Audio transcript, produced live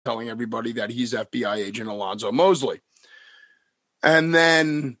telling everybody that he's FBI agent Alonzo Mosley. And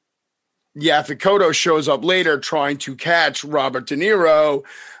then Yaphet Kotto shows up later trying to catch Robert De Niro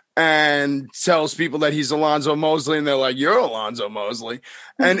and tells people that he's Alonzo Mosley, and they're like, "You're Alonzo Mosley,"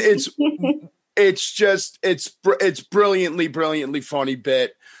 and it's brilliantly funny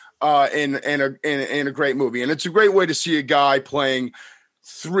bit in a great movie, and it's a great way to see a guy playing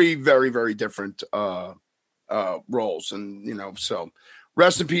three very, very different roles, and so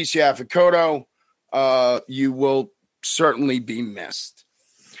rest in peace, Yaphet Kotto. You will certainly be missed.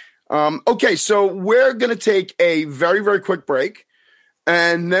 Okay, so we're going to take a very, very quick break.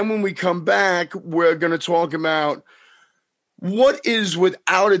 And then when we come back, we're going to talk about what is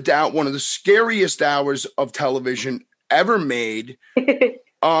without a doubt one of the scariest hours of television ever made.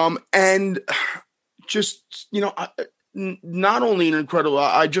 And just, not only an incredible,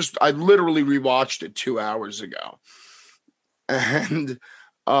 I literally rewatched it 2 hours ago. And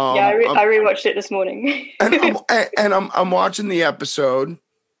I rewatched it this morning. and I'm watching the episode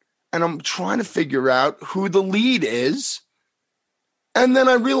and I'm trying to figure out who the lead is. And then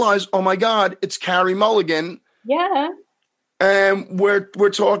I realized, oh my God, it's Carey Mulligan. Yeah. And we're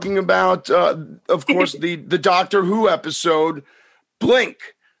talking about, of course, the Doctor Who episode, Blink.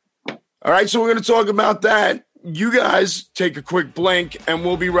 All right, so we're going to talk about that. You guys take a quick blink, and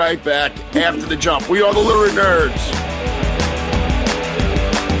we'll be right back after the jump. We are the Literate Nerds.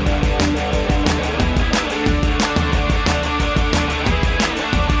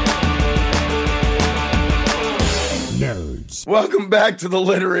 Welcome back to the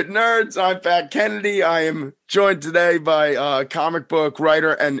Literate Nerds. I'm Pat Kennedy. I am joined today by comic book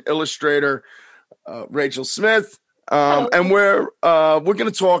writer and illustrator Rachael Smith, and we're going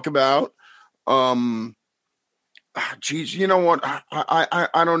to talk about. Geez, you know what?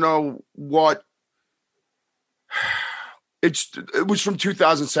 I don't know what. It was from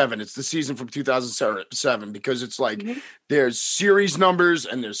 2007. It's the season from 2007 because it's like there's series numbers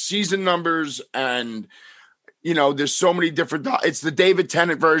and there's season numbers and. There's so many different. It's the David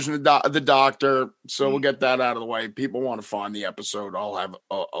Tennant version of the Doctor, so we'll get that out of the way. People want to find the episode. I'll have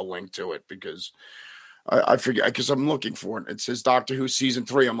a link to it because I forget because I'm looking for it. It says Doctor Who season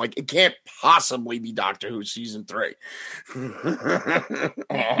 3. I'm like, it can't possibly be Doctor Who season 3 on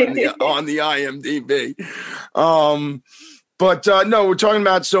the IMDb. But no, we're talking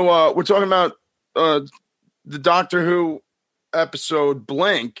about the Doctor Who episode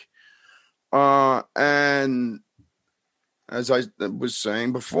Blink. And as I was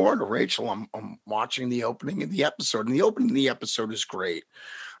saying before to Rachael, I'm watching the opening of the episode, and the opening of the episode is great.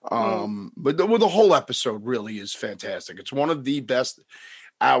 But the whole episode really is fantastic. It's one of the best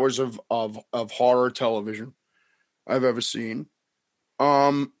hours of horror television I've ever seen.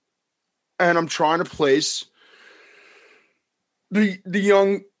 And I'm trying to place the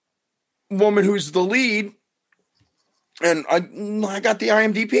young woman who's the lead. And I got the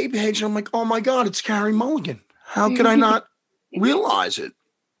IMDb page, and I'm like, oh, my God, it's Carey Mulligan. How could I not realize it?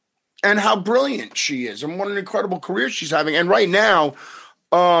 And how brilliant she is, and what an incredible career she's having. And right now,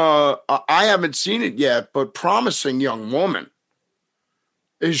 I haven't seen it yet, but Promising Young Woman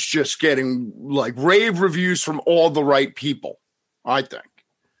is just getting, like, rave reviews from all the right people, I think.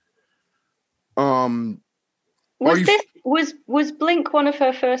 Was Blink one of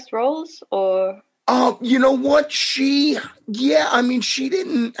her first roles, or... You know what? She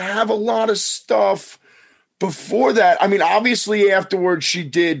didn't have a lot of stuff before that. I mean, obviously afterwards she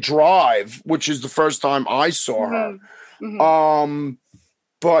did Drive, which is the first time I saw her. Mm-hmm.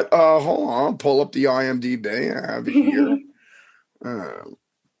 But hold on, I'll pull up the IMDb. I have it here.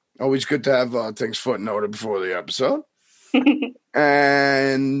 Always good to have things footnoted before the episode.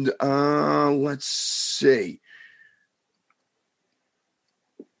 And let's see.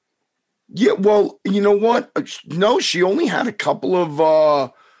 Yeah, well, you know what? No, she only had a couple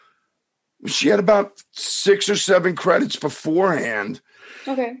of. She had about 6 or 7 credits beforehand.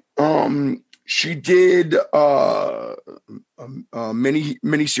 Okay. She did a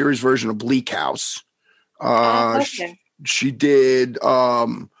mini series version of Bleak House. Okay. She did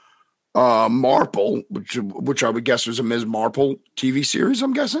Marple, which I would guess was a Ms. Marple TV series.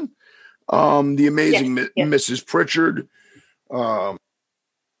 I'm guessing. The Amazing Mrs. Pritchard.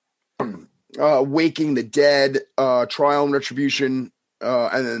 Waking the Dead, Trial and Retribution,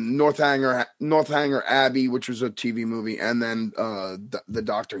 and then Northanger Abbey, which was a TV movie, and then the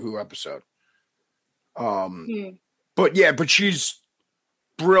Doctor Who episode. But she's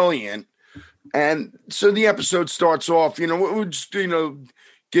brilliant, and so the episode starts off. We'll just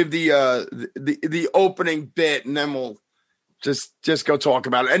give the opening bit, and then we'll just go talk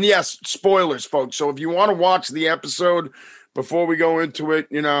about it. And yes, spoilers, folks. So if you want to watch the episode before we go into it,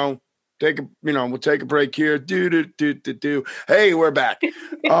 we'll take a break here. Do. Hey, we're back.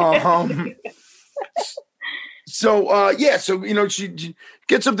 So she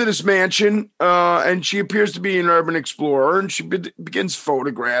gets up to this mansion, and she appears to be an urban explorer, and she begins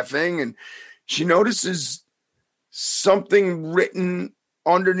photographing, and she notices something written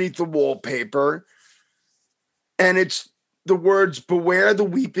underneath the wallpaper, and it's the words, "Beware the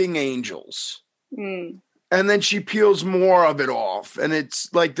weeping angels." Mm. And then she peels more of it off, and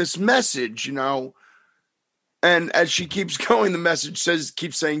it's like this message, and as she keeps going, the message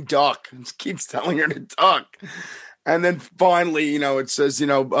keeps saying duck. It keeps telling her to duck. And then finally, it says,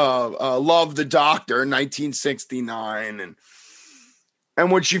 love the doctor, 1969.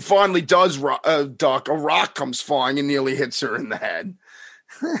 And when she finally does duck, a rock comes flying and nearly hits her in the head.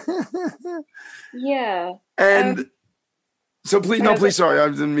 Yeah. And so please, sorry, I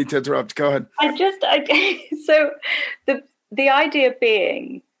didn't mean to interrupt. Go ahead. So the idea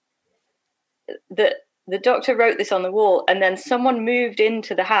being that the doctor wrote this on the wall, and then someone moved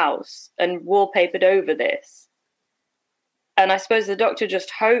into the house and wallpapered over this. And I suppose the doctor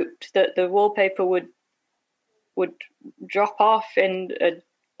just hoped that the wallpaper would drop off in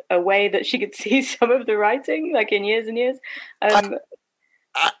a way that she could see some of the writing, like in years and years.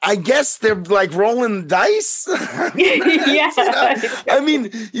 I guess they're like rolling dice. Yeah. I mean,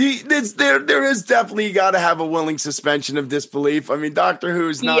 there is definitely, you got to have a willing suspension of disbelief. I mean, Doctor Who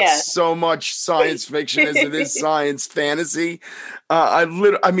is not so much science fiction as it is science fantasy.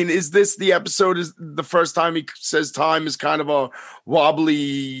 Is this the episode? Is the first time he says time is kind of a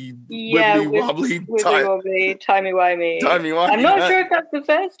wobbly, wobbly, timey-wimey. I'm not sure if that's the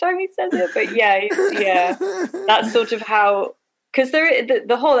first time he says it, but yeah, that's sort of how. Because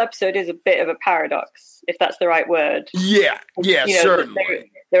the whole episode is a bit of a paradox, if that's the right word. Yeah, certainly.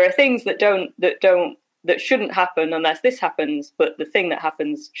 There are things that shouldn't happen unless this happens, but the thing that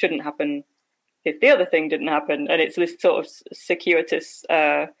happens shouldn't happen if the other thing didn't happen, and it's this sort of circuitous.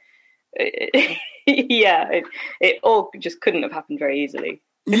 It all just couldn't have happened very easily.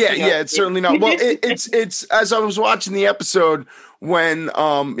 It's certainly not. Well, it's as I was watching the episode when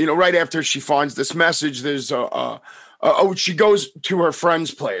right after she finds this message, there's she goes to her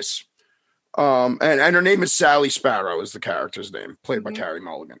friend's place, and her name is Sally Sparrow, is the character's name, played by Carey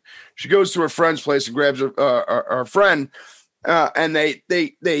Mulligan. She goes to her friend's place and grabs her friend, and they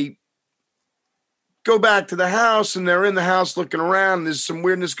go back to the house, and they're in the house looking around. And there's some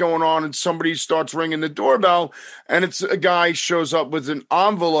weirdness going on, and somebody starts ringing the doorbell, and it's a guy shows up with an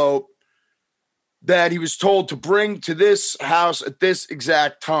envelope that he was told to bring to this house at this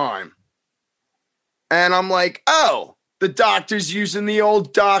exact time. And I'm like, oh, the doctor's using the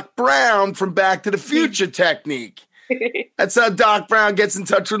old Doc Brown from Back to the Future technique. That's how Doc Brown gets in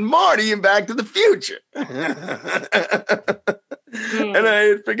touch with Marty in Back to the Future. And I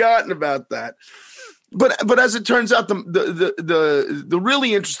had forgotten about that. But as it turns out, the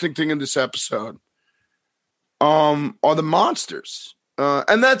really interesting thing in this episode are the monsters.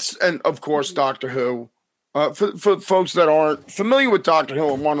 And of course, Doctor Who. For folks that aren't familiar with Doctor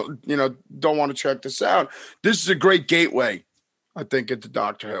Who and don't want to check this out, this is a great gateway, I think, into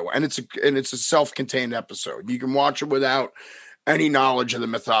Doctor Who, and it's a self-contained episode. You can watch it without any knowledge of the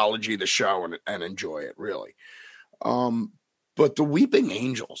mythology of the show and enjoy it, really. But the Weeping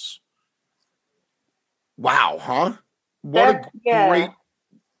Angels, wow, huh? What great,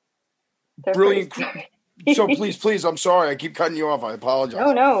 brilliant. So please, I'm sorry, I keep cutting you off. I apologize.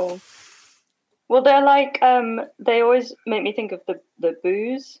 Oh no. Well, they're like, they always make me think of the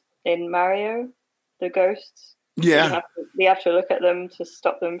boos in Mario, the ghosts. Yeah. You have to look at them to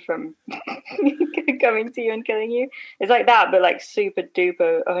stop them from coming to you and killing you. It's like that, but like super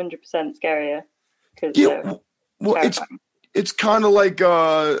duper 100% scarier. It's kind of like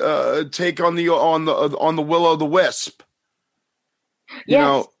a take on the Will-O-the-Wisp.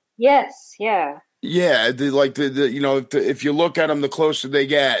 Yes, yeah. Yeah, if you look at them, the closer they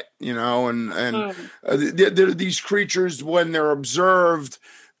get, they're these creatures, when they're observed,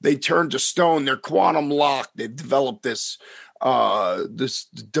 they turn to stone. They're quantum locked. They've developed this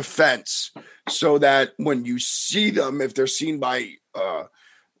defense so that when you see them, if they're seen by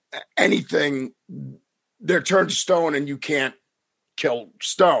anything, they're turned to stone and you can't kill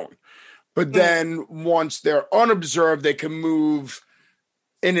stone. But then once they're unobserved, they can move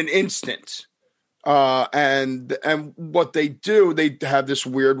in an instant. And what they do, they have this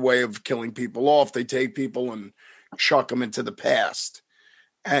weird way of killing people off. They take people and chuck them into the past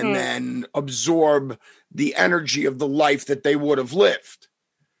and then absorb the energy of the life that they would have lived.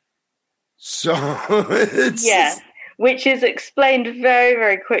 So which is explained very,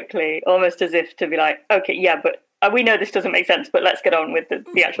 very quickly, almost as if to be like, okay, yeah, but we know this doesn't make sense, but let's get on with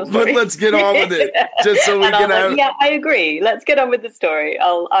the actual story. But let's get on with it, just so we can have. Yeah, I agree. Let's get on with the story.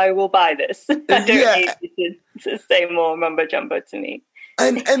 I will buy this. I don't need you to say more mumbo jumbo to me.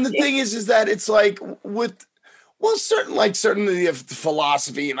 And the thing is that it's like with. Well, certainly the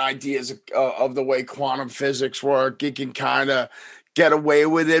philosophy and ideas of the way quantum physics work, you can kind of get away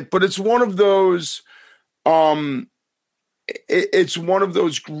with it. But it's one of those, it's one of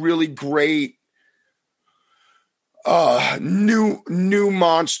those really great new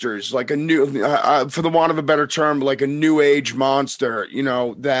monsters, like a new, for the want of a better term, like a new age monster,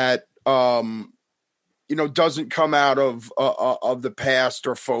 that doesn't come out of the past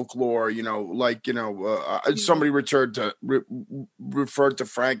or folklore, somebody referred to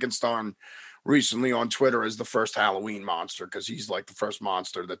Frankenstein recently on Twitter as the first Halloween monster, because he's like the first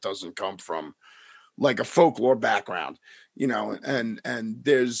monster that doesn't come from like a folklore background, and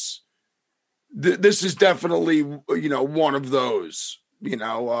there's this is definitely one of those,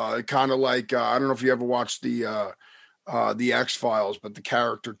 kind of like I don't know if you ever watched the X-Files, but the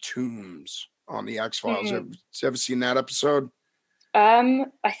character Toombs on the X-Files. Mm-hmm. Ever seen that episode? I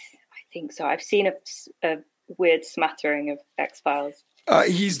think so. I've seen a weird smattering of X-Files.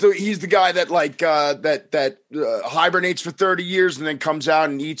 He's the guy that that hibernates for 30 years and then comes out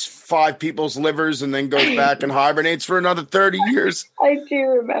and eats 5 people's livers and then goes back and hibernates for another 30 years. I do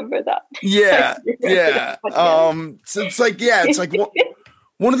remember that. Yeah, yeah. So it's like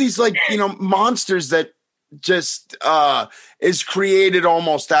one of these monsters that just is created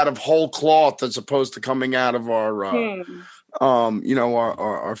almost out of whole cloth as opposed to coming out of our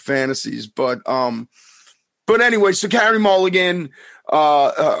our fantasies. But anyway, so Carey Mulligan,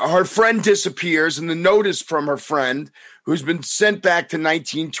 her friend disappears, and the note is from her friend who's been sent back to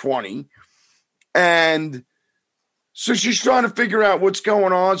 1920, and so she's trying to figure out what's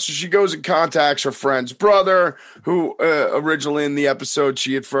going on. So she goes and contacts her friend's brother, who originally in the episode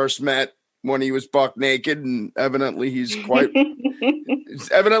she had first met when he was buck naked, and evidently he's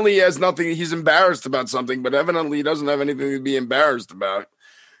evidently he has nothing. He's embarrassed about something, but evidently he doesn't have anything to be embarrassed about,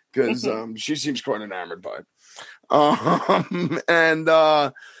 because she seems quite enamored by it.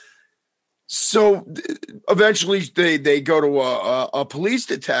 So eventually they go to a police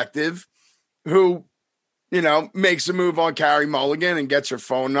detective who, makes a move on Carey Mulligan and gets her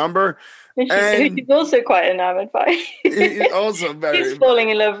phone number. And she's also quite enamored by. Also very. He's falling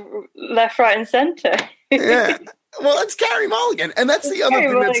in love left, right, and center. Yeah. Well, it's Carey Mulligan, and that's the other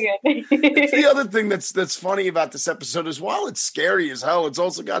thing. It's the other thing that's funny about this episode is, while it's scary as hell, it's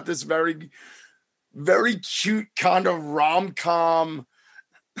also got this very, very cute kind of rom-com.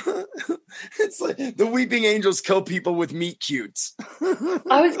 It's like the Weeping Angels kill people with meet cutes.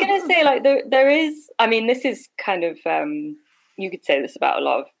 I was gonna say, like, there is. I mean, this is kind of you could say this about a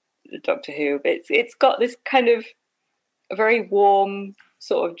lot of Doctor Who, but it's got this kind of a very warm,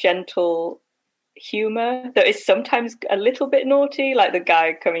 sort of gentle humor that is sometimes a little bit naughty, like the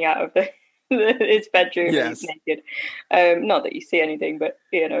guy coming out of his bedroom naked. Not that you see anything, but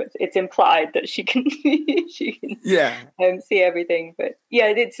it's implied that she can see everything. But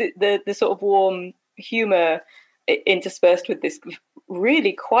yeah, it's the sort of warm humor interspersed with this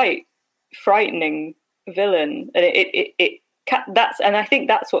really quite frightening villain, and I think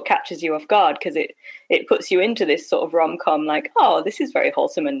that's what catches you off guard, because it puts you into this sort of rom-com, like, oh, this is very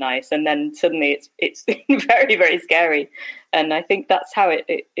wholesome and nice, and then suddenly it's very, very scary. And I think that's how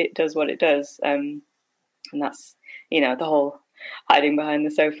it does what it does, and that's the whole hiding behind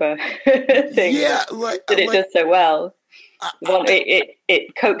the sofa thing that it does so well.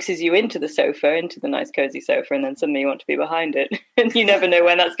 It coaxes you into the sofa, into the nice cozy sofa, and then suddenly you want to be behind it, and you never know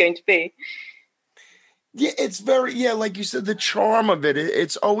when that's going to be. Yeah, it's very, like you said, the charm of it.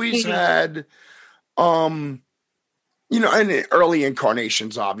 It's always had, and early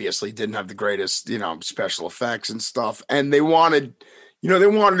incarnations obviously didn't have the greatest, special effects and stuff. And they wanted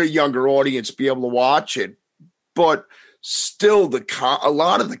a younger audience to be able to watch it. But still, a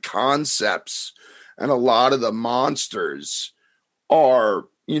lot of the concepts and a lot of the monsters are,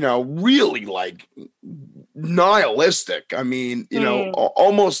 really like nihilistic. I mean,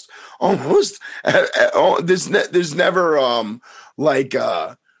 almost there's never like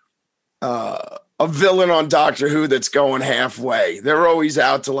a villain on Doctor Who that's going halfway. They're always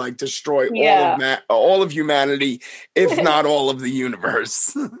out to like destroy all of humanity, if not all of the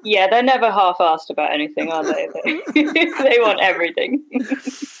universe. Yeah, they're never half-assed about anything, are they? They want everything.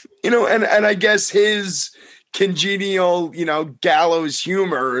 And I guess his congenial, gallows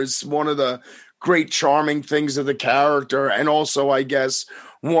humor is one of the great charming things of the character, and also, I guess,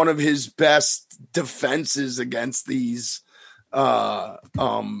 one of his best defenses against these,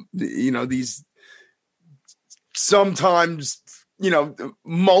 these sometimes,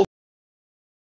 multiple